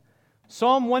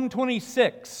Psalm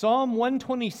 126. Psalm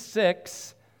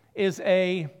 126 is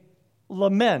a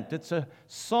lament. It's a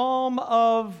psalm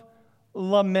of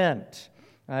lament.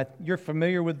 You're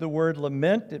familiar with the word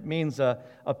lament. It means a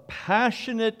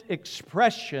passionate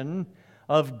expression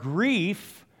of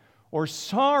grief or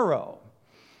sorrow.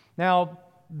 Now,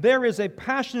 there is a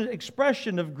passionate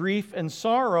expression of grief and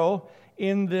sorrow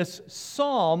in this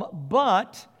psalm,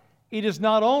 but it is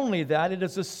not only that, it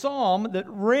is a psalm that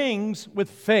rings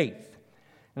with faith.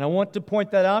 And I want to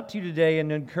point that out to you today and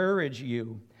encourage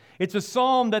you. It's a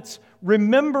psalm that's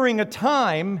remembering a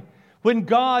time when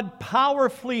God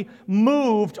powerfully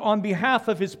moved on behalf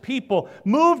of His people,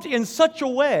 moved in such a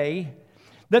way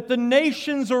that the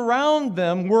nations around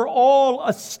them were all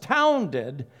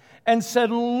astounded and said,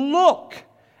 "Look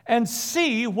and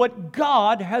see what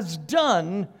God has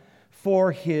done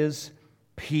for His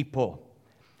people."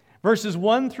 Verses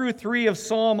 1 through 3 of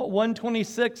Psalm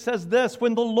 126 says this: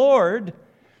 "When the Lord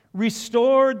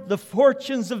restored the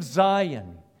fortunes of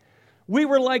Zion, we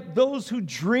were like those who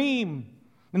dream,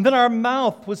 and then our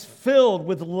mouth was filled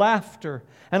with laughter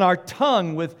and our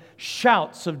tongue with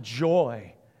shouts of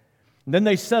joy. And then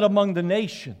they said among the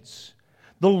nations,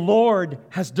 'The Lord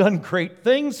has done great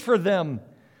things for them.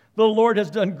 The Lord has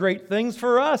done great things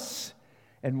for us,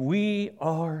 and we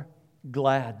are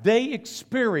glad.'" They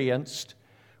experienced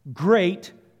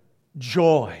great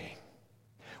joy.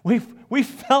 We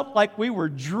felt like we were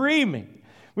dreaming.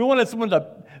 We wanted someone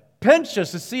to pinch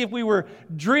us to see if we were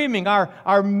dreaming.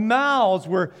 Our mouths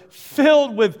were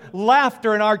filled with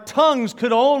laughter, and our tongues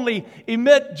could only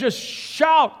emit just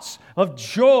shouts of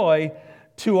joy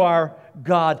to our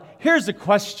God. Here's a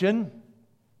question.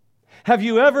 Have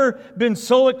you ever been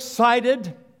so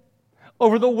excited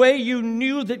over the way you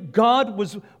knew that God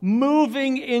was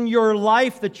moving in your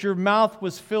life that your mouth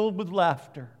was filled with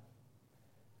laughter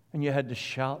and you had to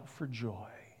shout for joy?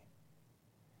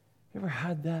 You ever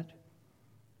had that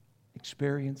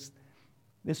experience?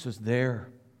 This was their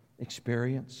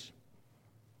experience.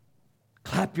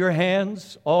 Clap your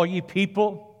hands, all ye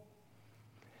people.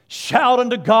 Shout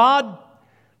unto God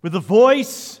with a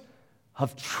voice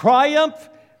of triumph.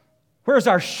 Where's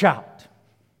our shout?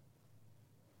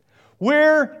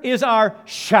 Where is our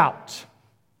shout?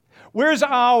 Where's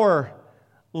our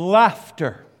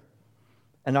laughter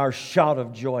and our shout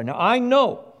of joy? Now, I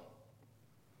know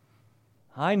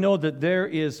that there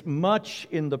is much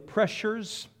in the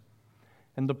pressures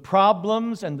and the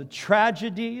problems and the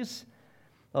tragedies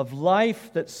of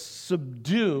life that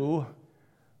subdue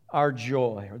our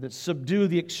joy, or that subdue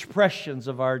the expressions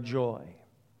of our joy.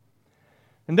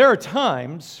 And there are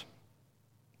times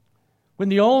when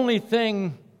the only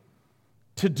thing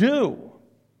to do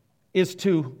is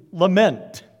to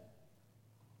lament.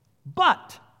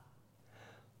 But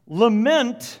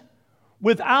lament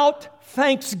without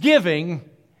thanksgiving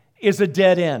is a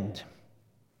dead end.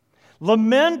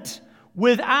 Lament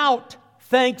without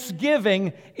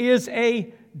thanksgiving is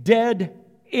a dead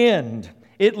end.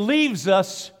 It leaves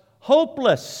us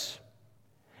hopeless.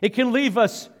 It can leave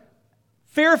us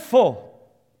fearful.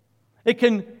 It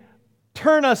can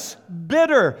turn us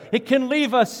bitter. It can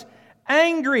leave us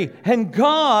angry. And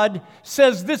God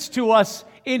says this to us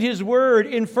in His Word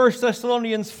in 1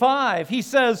 Thessalonians 5. He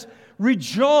says,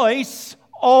 "Rejoice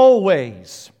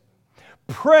always.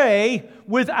 Pray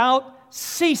without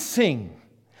ceasing.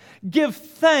 Give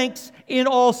thanks in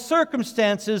all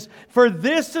circumstances, for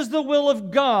this is the will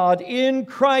of God in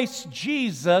Christ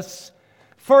Jesus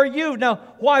for you." Now,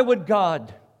 why would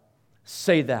God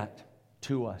say that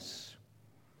to us?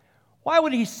 Why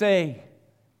would He say,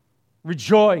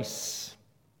 rejoice,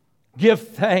 give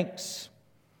thanks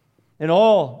in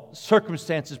all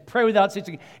circumstances, pray without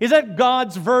ceasing? Is that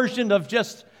God's version of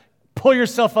just pull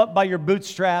yourself up by your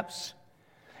bootstraps?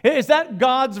 Is that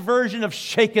God's version of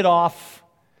shake it off?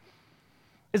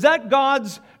 Is that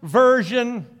God's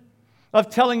version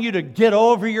of telling you to get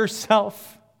over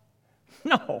yourself?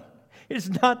 No, it's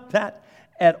not that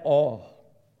at all.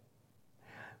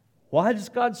 Why does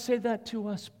God say that to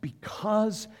us?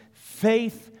 Because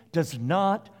faith does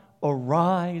not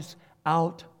arise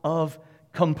out of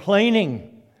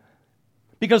complaining.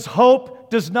 Because hope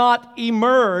does not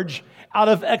emerge out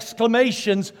of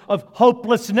exclamations of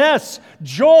hopelessness.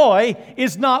 Joy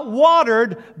is not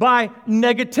watered by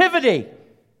negativity.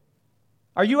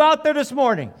 Are you out there this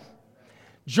morning?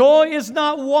 Joy is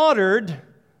not watered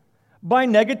by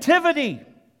negativity.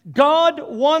 God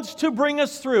wants to bring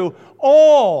us through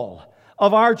all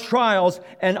of our trials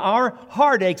and our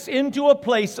heartaches into a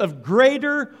place of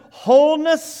greater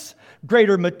wholeness,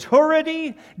 greater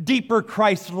maturity, deeper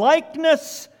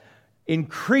Christ-likeness,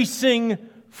 increasing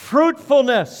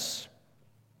fruitfulness.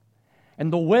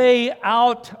 And the way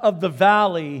out of the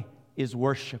valley is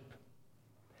worship.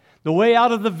 The way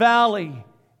out of the valley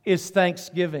is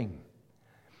thanksgiving.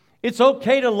 It's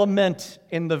okay to lament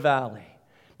in the valley.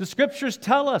 The Scriptures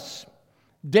tell us,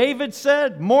 David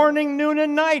said, morning, noon,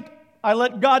 and night, I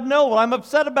let God know what I'm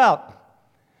upset about.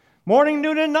 Morning,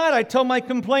 noon, and night, I tell my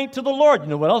complaint to the Lord. You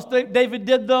know what else David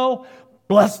did, though?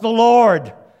 Bless the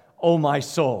Lord, O my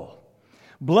soul.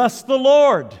 Bless the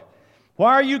Lord.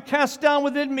 Why are you cast down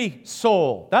within me,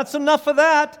 soul? That's enough of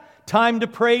that. Time to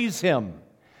praise Him.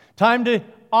 Time to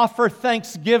offer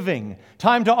thanksgiving.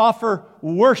 Time to offer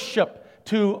worship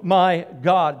to my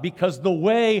God. Because the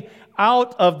way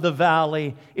out of the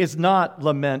valley is not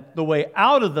lament. The way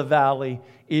out of the valley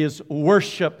is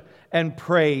worship and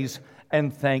praise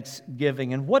and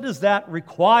thanksgiving. And what does that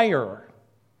require?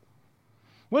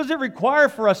 What does it require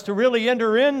for us to really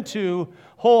enter into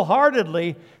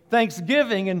wholeheartedly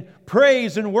thanksgiving and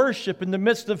praise and worship in the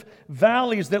midst of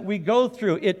valleys that we go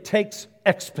through? It takes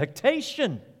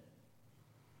expectation.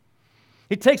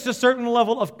 It takes a certain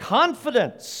level of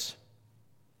confidence.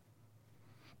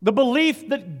 The belief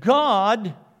that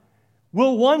God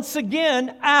will once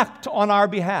again act on our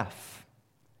behalf.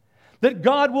 That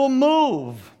God will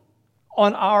move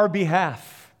on our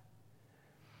behalf.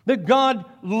 That God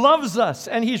loves us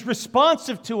and He's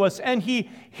responsive to us and He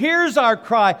hears our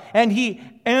cry and He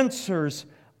answers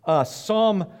us.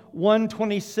 Psalm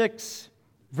 126,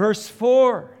 verse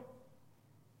 4.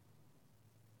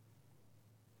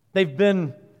 They've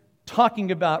been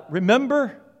talking about,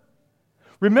 remember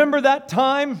that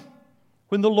time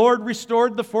when the Lord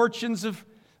restored the fortunes of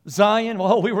Zion?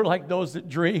 Well, we were like those that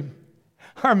dream.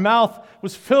 Our mouth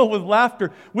was filled with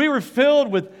laughter. We were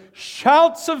filled with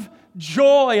shouts of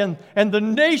joy, and the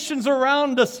nations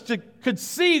around us could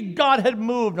see God had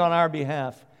moved on our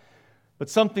behalf. But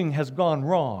something has gone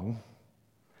wrong.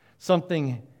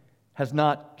 Something has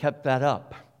not kept that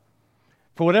up.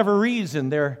 For whatever reason,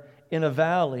 they're in a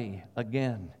valley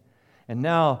again. And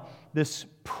now this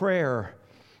prayer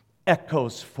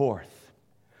echoes forth.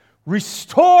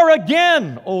 Restore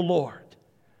again, O Lord,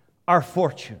 our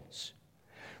fortunes.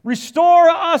 Restore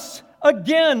us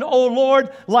again, O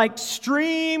Lord, like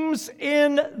streams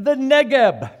in the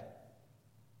Negeb.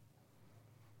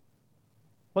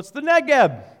 What's the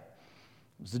Negeb?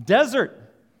 It was a desert.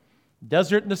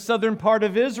 Desert in the southern part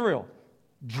of Israel.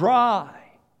 Dry.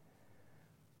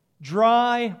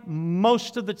 Dry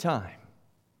most of the time.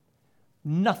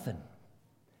 Nothing.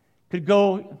 Could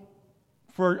go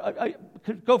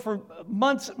for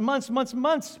months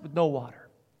with no water.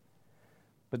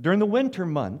 But during the winter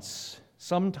months,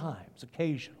 sometimes,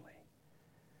 occasionally,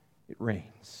 it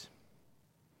rains.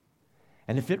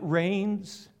 And if it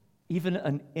rains even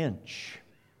an inch,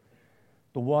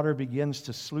 the water begins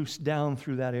to sluice down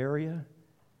through that area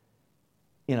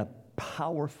in a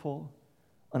powerful,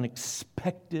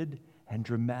 unexpected, and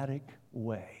dramatic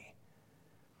way.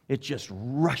 It just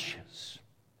rushes.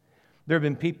 There have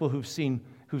been people who've seen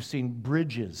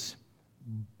bridges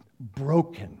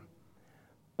broken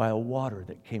by a water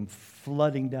that came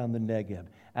flooding down the Negeb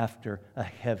after a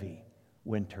heavy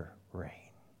winter rain.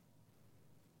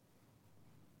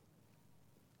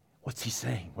 What's he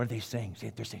saying? What are they saying?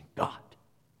 They're saying, God,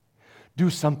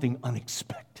 do something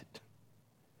unexpected.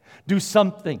 Do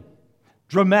something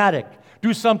dramatic.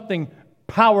 Do something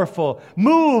powerful.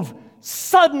 Move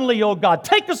suddenly, oh God.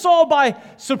 Take us all by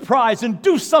surprise and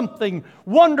do something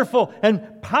wonderful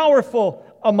and powerful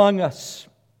among us.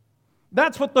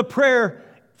 That's what the prayer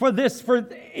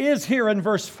is here in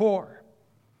verse 4.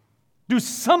 Do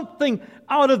something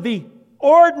out of the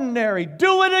ordinary.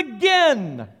 Do it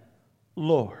again,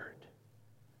 Lord.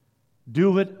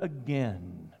 Do it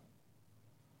again.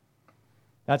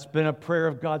 That's been a prayer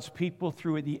of God's people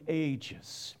through the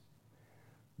ages.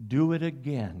 Do it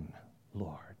again,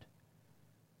 Lord.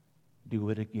 Do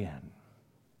it again.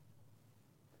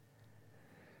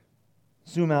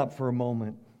 Zoom out for a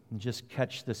moment and just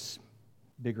catch this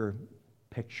bigger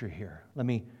picture here. Let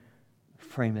me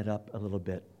frame it up a little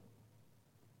bit.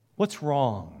 What's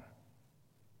wrong?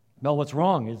 Well, what's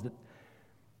wrong is that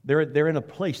they're in a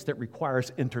place that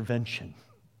requires intervention.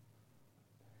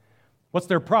 What's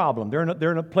their problem?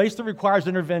 They're in a place that requires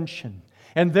intervention,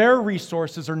 and their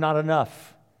resources are not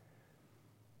enough.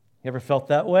 You ever felt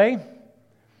that way?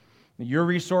 Your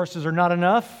resources are not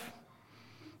enough.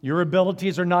 Your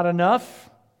abilities are not enough.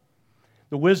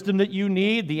 The wisdom that you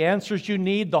need, the answers you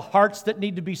need, the hearts that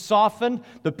need to be softened,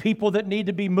 the people that need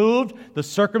to be moved, the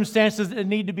circumstances that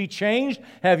need to be changed.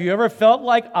 Have you ever felt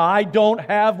like, I don't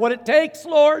have what it takes,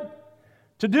 Lord,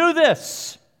 to do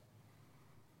this?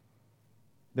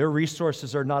 Their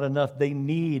resources are not enough. They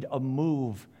need a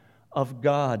move of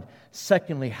God.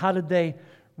 Secondly, how did they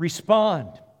respond?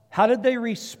 How did they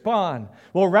respond?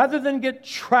 Well, rather than get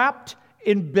trapped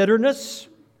in bitterness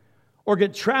or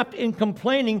get trapped in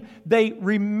complaining, they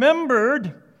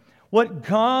remembered what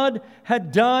God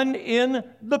had done in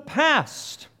the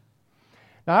past.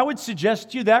 Now, I would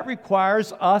suggest to you that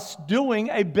requires us doing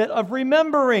a bit of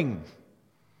remembering.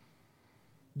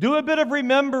 Do a bit of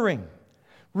remembering.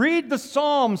 Read the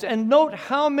Psalms and note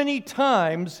how many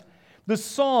times the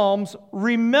Psalms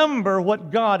remember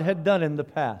what God had done in the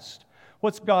past.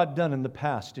 What's God done in the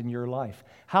past in your life?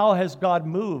 How has God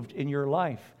moved in your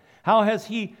life? How has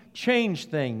He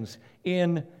changed things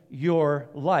in your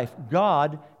life?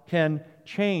 God can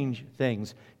change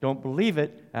things. Don't believe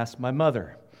it? Ask my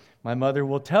mother. My mother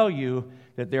will tell you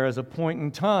that there is a point in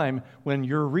time when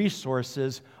your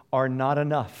resources are not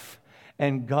enough,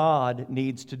 and God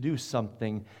needs to do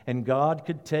something. And God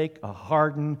could take a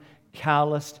hardened,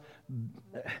 calloused,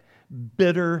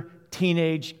 bitter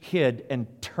teenage kid and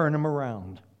turn him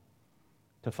around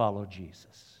to follow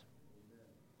Jesus.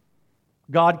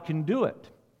 God can do it.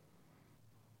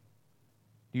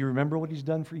 Do you remember what He's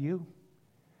done for you?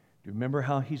 Do you remember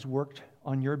how He's worked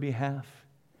on your behalf?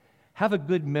 Have a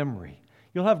good memory.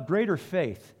 You'll have greater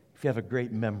faith if you have a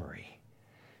great memory.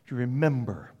 If you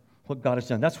remember what God has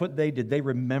done. That's what they did. They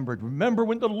remembered. Remember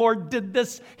when the Lord did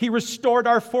this? He restored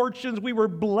our fortunes. We were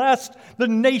blessed. The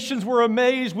nations were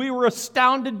amazed. We were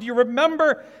astounded. Do you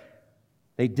remember?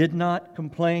 They did not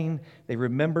complain. They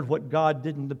remembered what God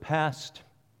did in the past.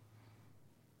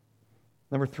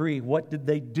 Number 3, what did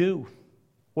they do?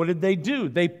 What did they do?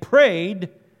 They prayed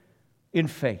in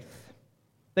faith.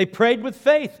 They prayed with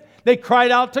faith. They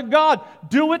cried out to God,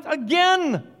 "Do it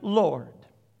again, Lord.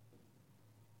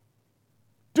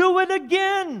 Do it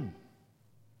again.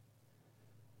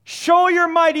 Show your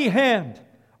mighty hand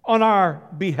on our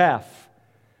behalf."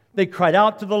 They cried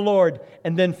out to the Lord.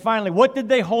 And then finally, what did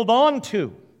they hold on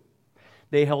to?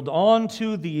 They held on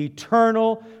to the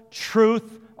eternal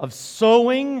truth of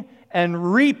sowing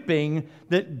and reaping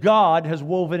that God has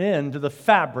woven into the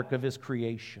fabric of His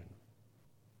creation.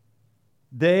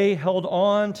 They held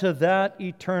on to that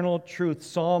eternal truth.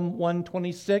 Psalm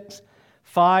 126,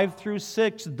 5 through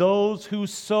 6, those who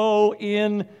sow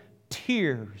in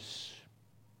tears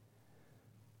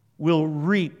will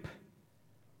reap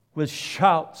with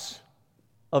shouts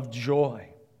of joy.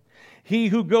 He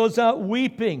who goes out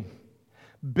weeping,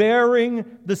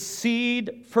 bearing the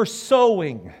seed for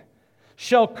sowing,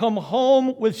 shall come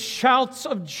home with shouts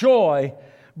of joy,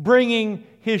 bringing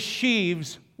his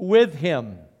sheaves with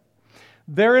him.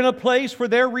 They're in a place where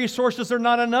their resources are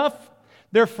not enough.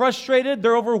 They're frustrated,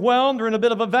 they're overwhelmed, they're in a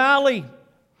bit of a valley.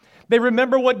 They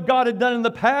remember what God had done in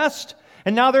the past,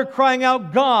 and now they're crying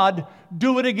out, "God,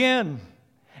 do it again."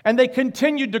 And they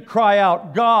continued to cry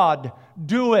out, "God,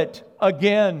 do it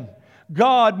again.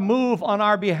 God, move on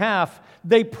our behalf."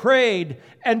 They prayed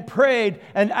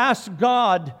and asked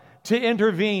God to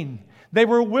intervene. They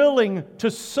were willing to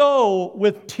sow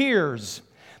with tears.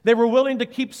 They were willing to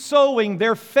keep sowing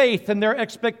their faith and their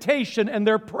expectation and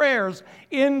their prayers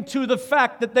into the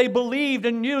fact that they believed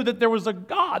and knew that there was a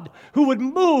God who would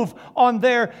move on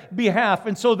their behalf.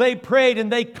 And so they prayed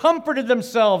and they comforted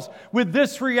themselves with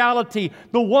this reality.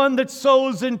 The one that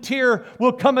sows in tear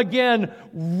will come again,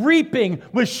 reaping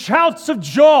with shouts of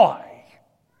joy.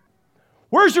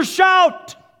 Where's your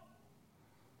shout?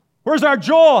 Where's our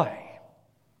joy?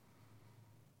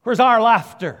 Where's our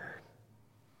laughter?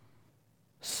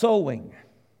 Sowing,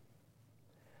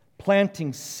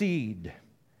 planting seed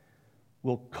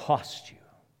will cost you.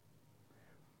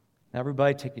 Now,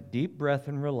 everybody take a deep breath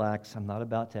and relax. I'm not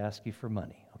about to ask you for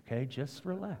money, okay? Just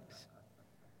relax.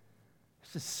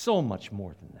 This is so much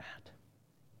more than that.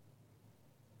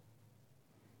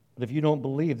 But if you don't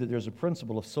believe that there's a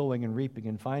principle of sowing and reaping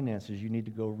in finances, you need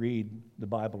to go read the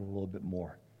Bible a little bit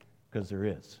more, because there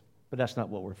is. But that's not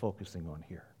what we're focusing on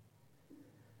here.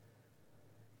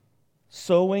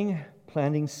 Sowing,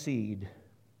 planting seed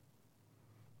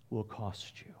will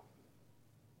cost you.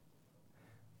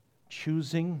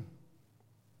 Choosing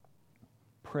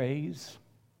praise,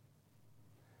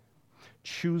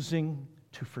 choosing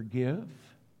to forgive,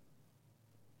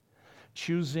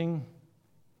 choosing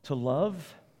to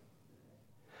love,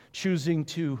 choosing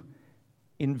to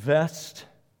invest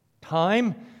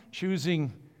time,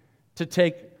 choosing to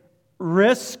take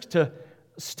risk, to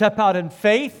step out in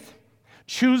faith,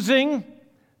 choosing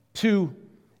to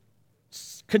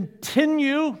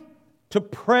continue to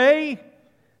pray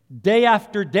day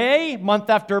after day, month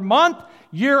after month,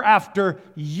 year after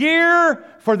year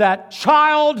for that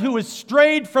child who is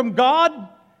strayed from God,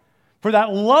 for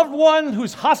that loved one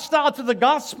who's hostile to the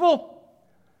gospel.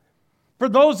 for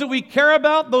those that we care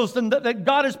about, those that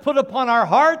God has put upon our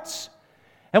hearts.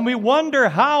 And we wonder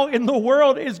how in the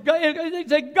world is God,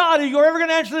 are you ever going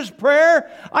to answer this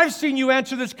prayer? I've seen you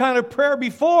answer this kind of prayer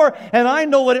before, and I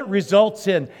know what it results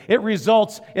in. It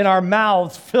results in our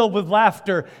mouths filled with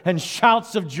laughter and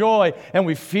shouts of joy, and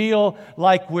we feel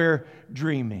like we're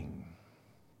dreaming.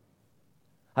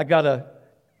 I got an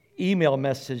email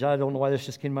message. I don't know why this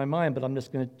just came to my mind, but I'm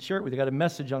just going to share it with you. I got a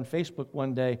message on Facebook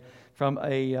one day from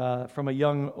a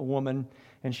young woman.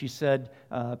 And she said,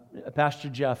 Pastor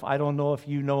Jeff, I don't know if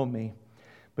you know me,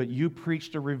 but you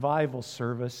preached a revival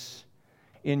service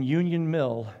in Union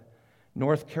Mill,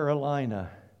 North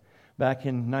Carolina, back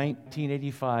in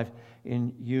 1985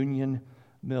 in Union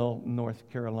Mill, North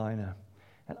Carolina.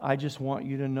 And I just want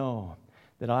you to know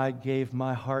that I gave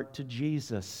my heart to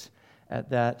Jesus at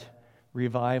that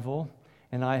revival,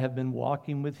 and I have been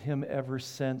walking with Him ever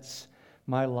since.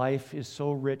 My life is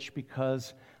so rich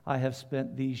because I have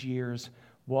spent these years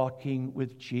walking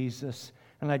with Jesus.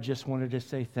 And I just wanted to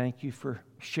say thank you for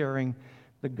sharing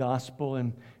the gospel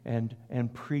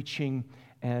and preaching.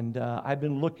 And I've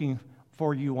been looking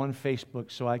for you on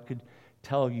Facebook so I could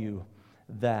tell you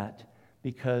that,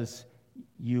 because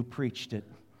you preached it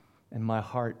and my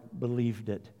heart believed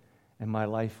it and my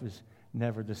life was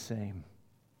never the same.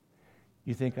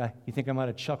 You think I might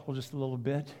have chuckled just a little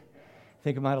bit? You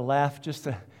think I might have laughed just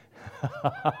a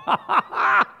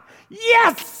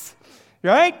yes!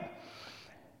 Right?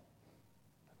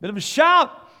 Bit of a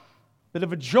shout, bit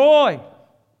of a joy.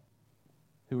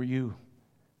 Who are you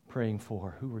praying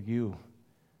for? Who are you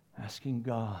asking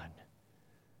God?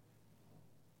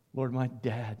 Lord, my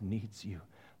dad needs you.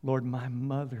 Lord, my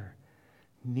mother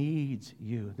needs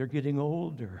you. They're getting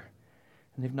older,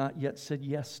 and they've not yet said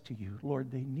yes to you.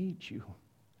 Lord, they need you.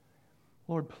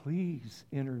 Lord, please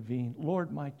intervene.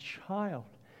 Lord, my child,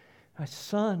 my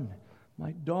son,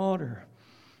 my daughter,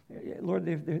 Lord,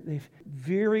 they're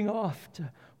veering off to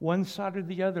one side or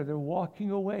the other. They're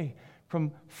walking away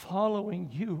from following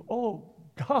you. Oh,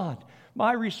 God,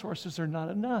 my resources are not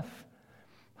enough.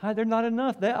 They're not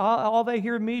enough. All they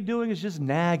hear me doing is just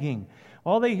nagging.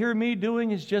 All they hear me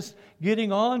doing is just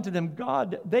getting on to them.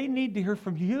 God, they need to hear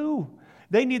from you.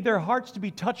 They need their hearts to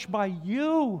be touched by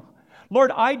you.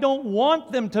 Lord, I don't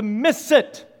want them to miss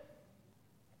it.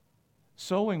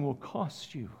 Sowing will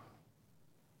cost you.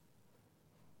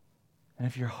 And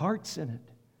if your heart's in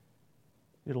it,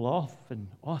 it'll often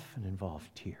involve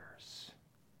tears.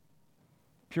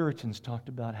 Puritans talked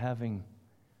about having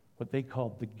what they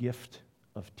called the gift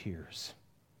of tears.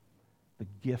 The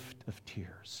gift of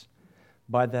tears.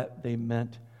 By that they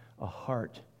meant a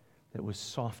heart that was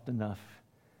soft enough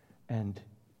and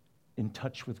in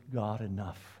touch with God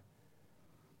enough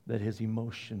that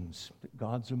that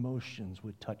God's emotions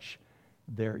would touch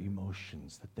their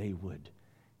emotions, that they would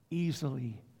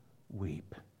easily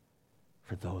weep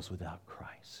for those without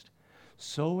Christ.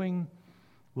 Sowing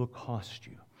will cost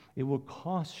you. It will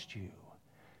cost you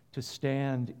to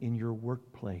stand in your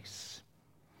workplace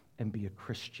and be a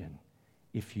Christian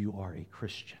if you are a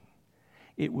Christian.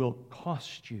 It will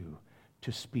cost you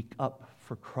to speak up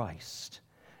for Christ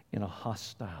in a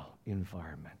hostile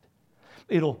environment.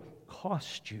 It'll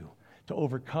cost you to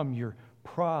overcome your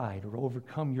pride or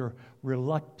overcome your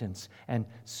reluctance and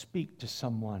speak to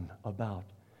someone about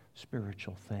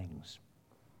spiritual things.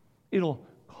 It'll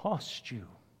cost you.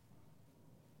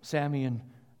 Sammy and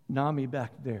Nami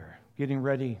back there getting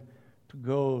ready to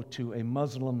go to a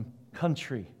Muslim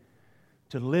country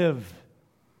to live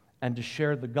and to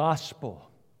share the gospel.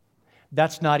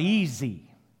 That's not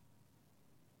easy.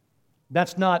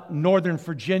 That's not Northern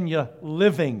Virginia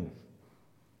living.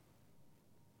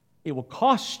 It will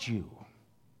cost you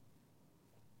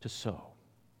to sow.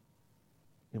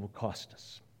 It will cost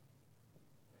us.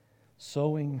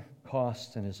 Sowing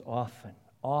costs and is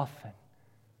often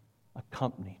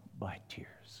accompanied by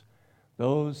tears.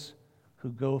 Those who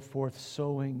go forth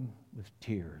sowing with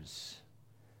tears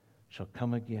shall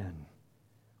come again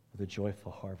with a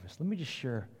joyful harvest. Let me just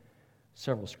share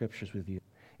several scriptures with you.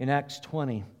 In Acts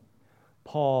 20,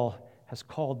 Paul has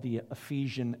called the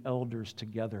Ephesian elders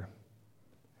together,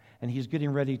 and he's getting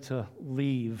ready to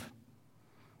leave,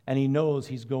 and he knows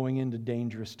he's going into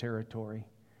dangerous territory.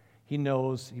 He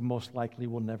knows he most likely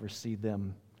will never see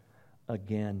them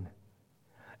again.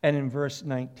 And in verse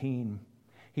 19,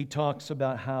 he talks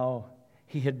about how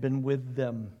he had been with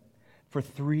them for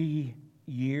 3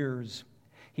 years.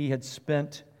 He had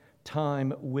spent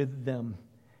time with them.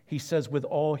 He says, with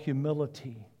all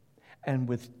humility and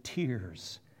with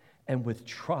tears and with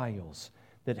trials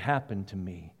that happened to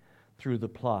me through the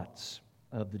plots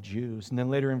of the Jews. And then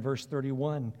later in verse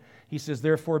 31, he says,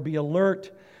 "Therefore be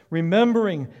alert,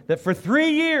 remembering that for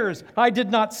 3 years I did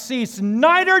not cease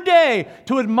night or day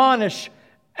to admonish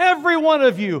every one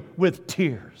of you with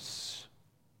tears."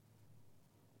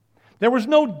 There was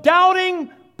no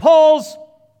doubting Paul's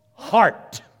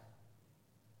heart.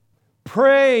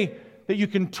 Pray that you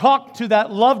can talk to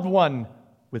that loved one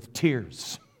with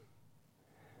tears.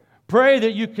 Pray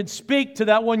that you can speak to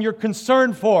that one you're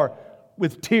concerned for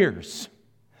with tears.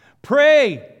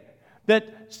 Pray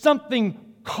that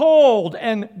something cold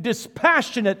and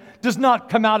dispassionate does not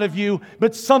come out of you,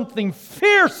 but something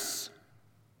fierce.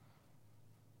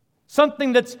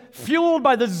 Something that's fueled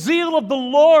by the zeal of the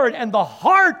Lord and the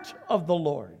heart of the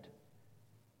Lord.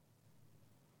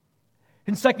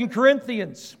 In 2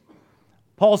 Corinthians,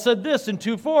 Paul said this in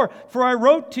 2:4, "For I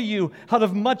wrote to you out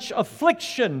of much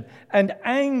affliction and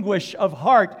anguish of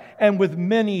heart and with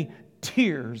many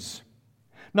tears,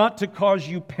 not to cause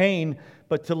you pain,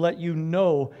 but to let you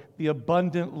know the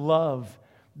abundant love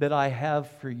that I have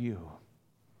for you."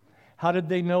 How did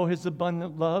they know his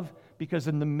abundant love? Because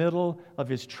in the middle of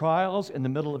his trials, in the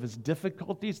middle of his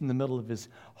difficulties, in the middle of his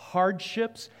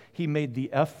hardships, he made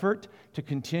the effort to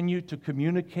continue to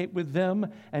communicate with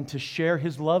them and to share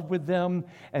his love with them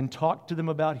and talk to them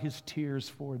about his tears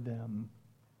for them.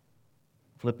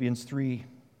 Philippians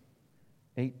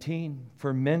 3:18,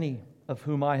 "For many of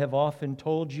whom I have often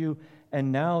told you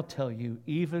and now tell you,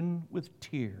 even with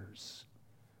tears,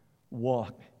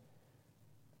 walk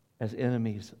as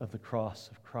enemies of the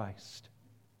cross of Christ."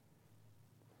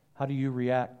 How do you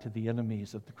react to the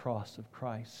enemies of the cross of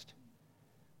Christ?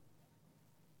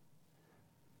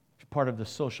 It's part of the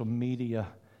social media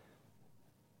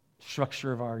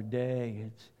structure of our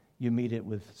day. You meet it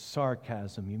with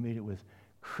sarcasm, you meet it with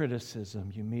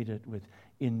criticism, you meet it with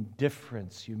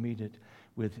indifference, you meet it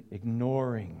with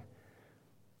ignoring.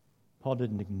 Paul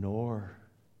didn't ignore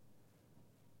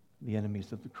the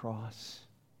enemies of the cross.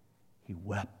 He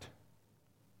wept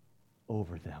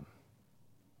over them.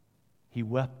 He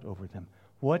wept over them.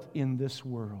 What in this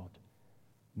world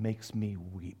makes me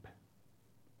weep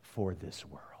for this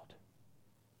world?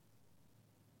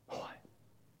 What?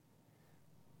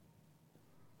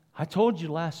 I told you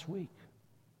last week,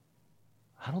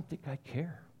 I don't think I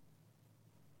care.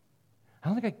 I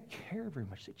don't think I care very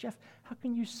much. I said, "Jeff, how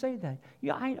can you say that?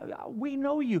 Yeah, we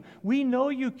know you. We know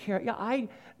you care. I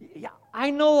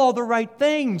know all the right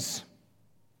things.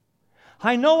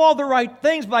 I know all the right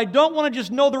things, but I don't want to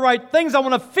just know the right things. I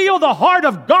want to feel the heart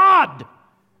of God.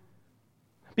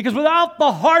 Because without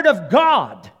the heart of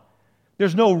God,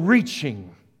 there's no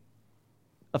reaching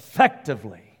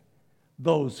effectively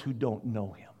those who don't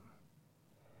know Him."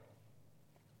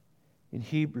 In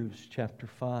Hebrews chapter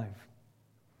 5,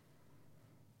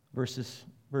 verse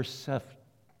 7,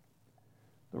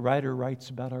 the writer writes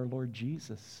about our Lord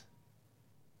Jesus.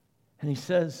 And he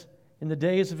says, in the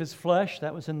days of His flesh,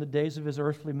 that was in the days of His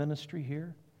earthly ministry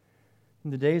here,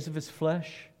 in the days of His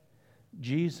flesh,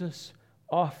 Jesus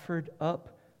offered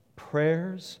up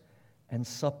prayers and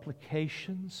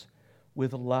supplications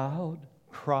with loud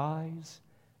cries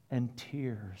and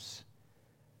tears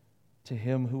to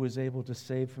Him who was able to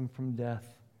save Him from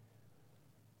death.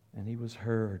 And He was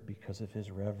heard because of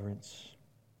His reverence.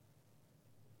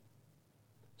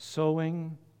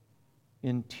 Sowing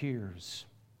in tears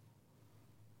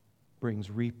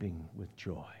brings reaping with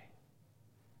joy.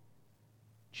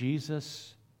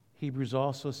 Jesus, Hebrews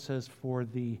also says, for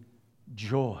the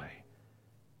joy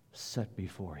set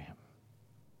before Him,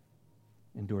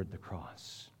 endured the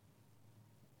cross.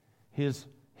 His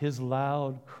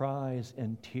loud cries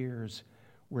and tears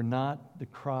were not the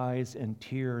cries and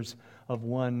tears of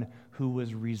one who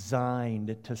was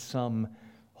resigned to some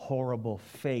horrible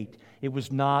fate. It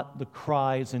was not the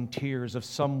cries and tears of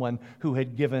someone who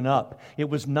had given up. It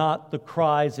was not the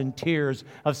cries and tears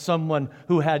of someone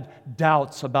who had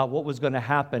doubts about what was going to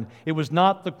happen. It was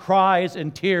not the cries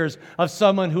and tears of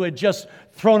someone who had just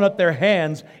thrown up their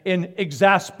hands in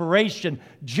exasperation.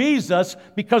 Jesus,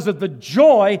 because of the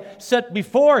joy set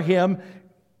before Him,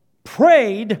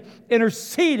 prayed,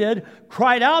 interceded,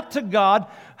 cried out to God,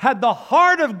 had the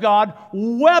heart of God,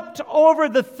 wept over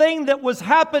the thing that was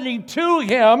happening to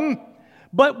him,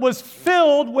 but was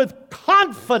filled with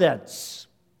confidence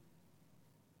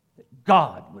that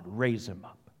God would raise him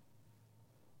up.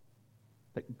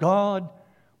 That God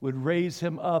would raise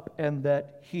him up and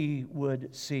that he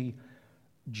would see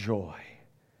joy.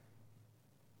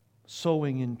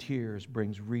 Sowing in tears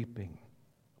brings reaping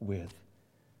with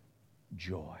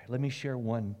joy. Let me share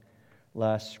one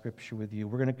last scripture with you.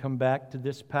 We're going to come back to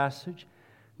this passage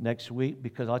next week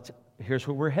because here's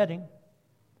where we're heading.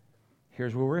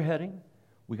 Here's where we're heading.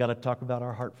 we got to talk about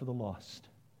our heart for the lost.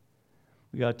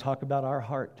 We got to talk about our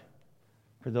heart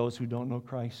for those who don't know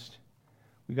Christ.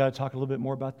 We got to talk a little bit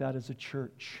more about that as a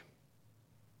church.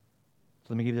 So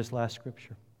let me give you this last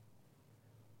scripture.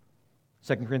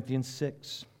 2 Corinthians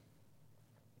 6,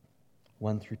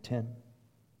 1 through 10.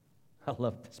 I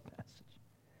love this passage.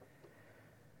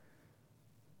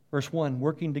 Verse 1,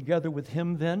 working together with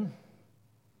him then,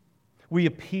 we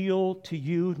appeal to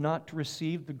you not to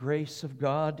receive the grace of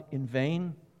God in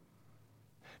vain.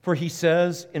 For he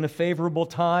says, in a favorable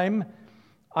time,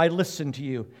 I listened to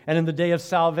you, and in the day of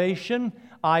salvation,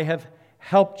 I have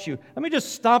helped you. Let me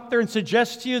just stop there and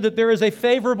suggest to you that there is a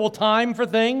favorable time for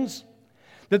things,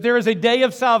 that there is a day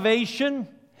of salvation.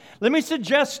 Let me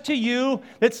suggest to you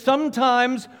that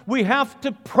sometimes we have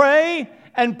to pray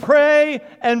and pray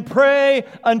and pray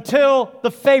until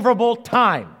the favorable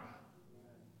time.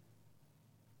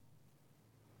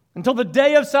 Until the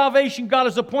day of salvation God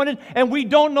has appointed, and we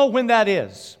don't know when that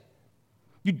is.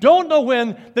 You don't know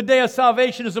when the day of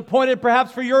salvation is appointed,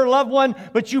 perhaps for your loved one,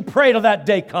 but you pray till that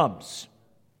day comes.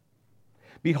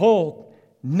 Behold,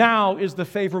 now is the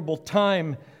favorable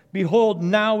time. Behold,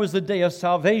 now is the day of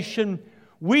salvation.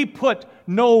 We put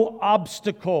no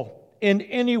obstacle in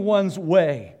anyone's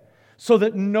way, so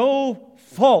that no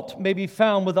fault may be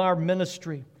found with our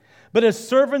ministry. But as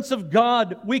servants of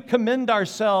God, we commend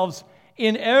ourselves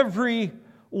in every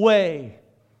way.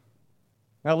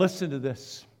 Now listen to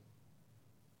this.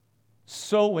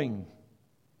 Sowing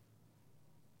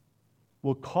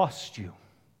will cost you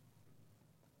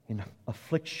in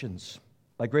afflictions,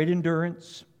 by great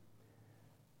endurance,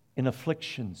 in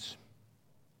afflictions,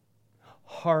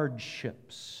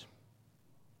 hardships,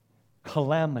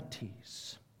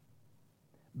 calamities,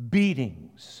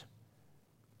 beatings,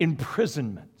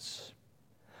 imprisonments,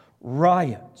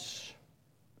 riots,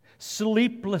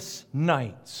 sleepless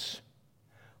nights,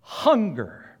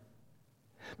 hunger,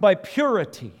 by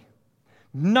purity,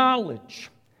 knowledge,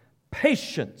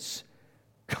 patience,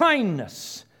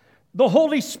 kindness, the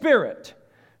Holy Spirit,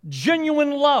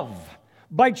 genuine love,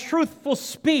 by truthful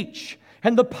speech,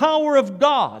 and the power of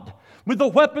God, with the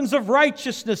weapons of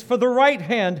righteousness for the right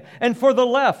hand and for the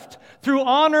left, through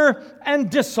honor and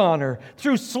dishonor,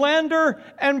 through slander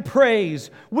and praise.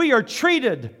 We are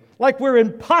treated like we're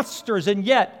impostors and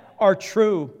yet are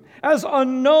true, as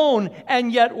unknown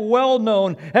and yet well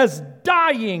known, as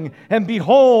dying and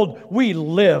behold, we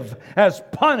live, as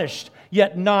punished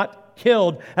yet not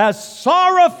killed, as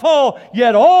sorrowful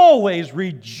yet always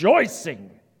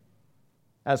rejoicing,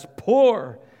 as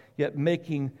poor yet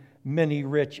making many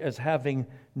rich, as having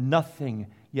nothing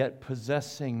yet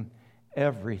possessing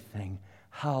everything.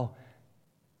 How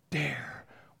dare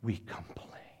we complain?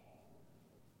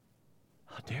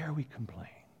 How dare we complain?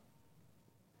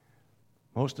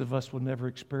 Most of us will never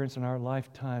experience in our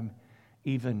lifetime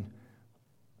even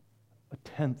a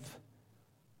tenth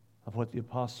of what the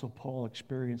Apostle Paul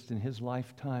experienced in his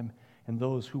lifetime, and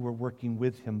those who were working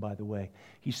with him, by the way.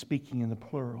 He's speaking in the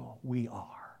plural. We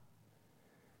are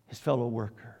his fellow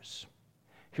workers.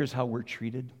 Here's how we're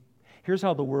treated. Here's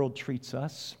how the world treats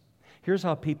us. Here's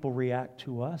how people react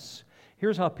to us.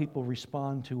 Here's how people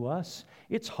respond to us.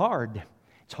 It's hard.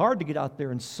 It's hard to get out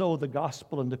there and sow the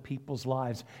gospel into people's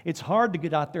lives. It's hard to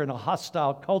get out there in a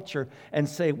hostile culture and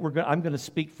say, I'm going to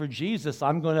speak for Jesus.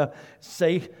 I'm going to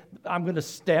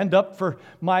stand up for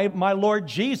my Lord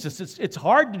Jesus. It's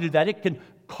hard to do that. It can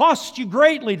cost you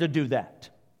greatly to do that.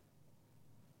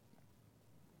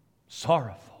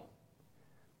 Sorrowful.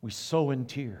 We sow in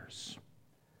tears,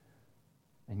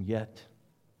 and yet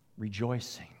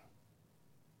rejoicing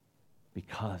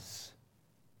because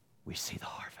we see the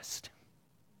harvest.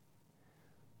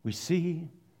 We see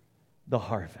the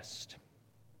harvest.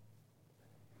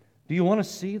 Do you want to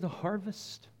see the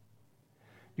harvest?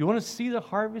 Do you want to see the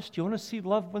harvest? Do you want to see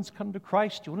loved ones come to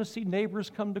Christ? Do you want to see neighbors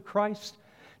come to Christ?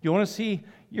 Do you want to see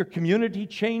your community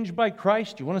changed by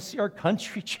Christ? Do you want to see our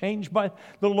country changed by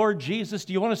the Lord Jesus?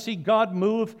 Do you want to see God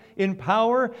move in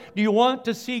power? Do you want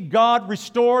to see God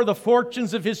restore the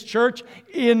fortunes of His church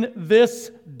in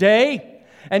this day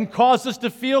and cause us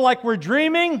to feel like we're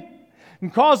dreaming?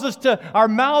 And cause our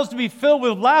mouths to be filled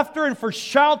with laughter and for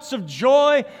shouts of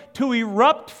joy to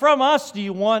erupt from us? Do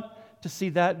you want to see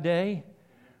that day?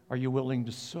 Are you willing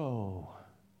to sow?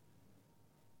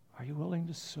 Are you willing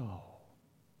to sow?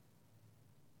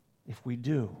 If we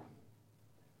do,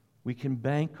 we can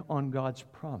bank on God's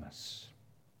promise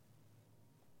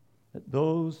that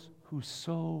those who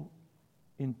sow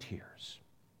in tears,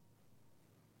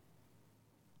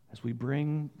 as we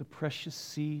bring the precious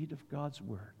seed of God's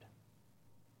Word,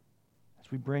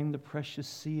 we bring the precious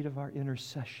seed of our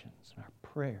intercessions and our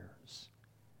prayers,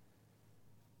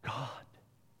 God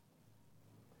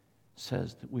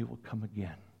says that we will come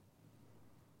again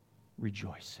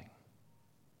rejoicing.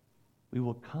 We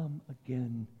will come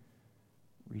again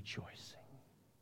rejoicing.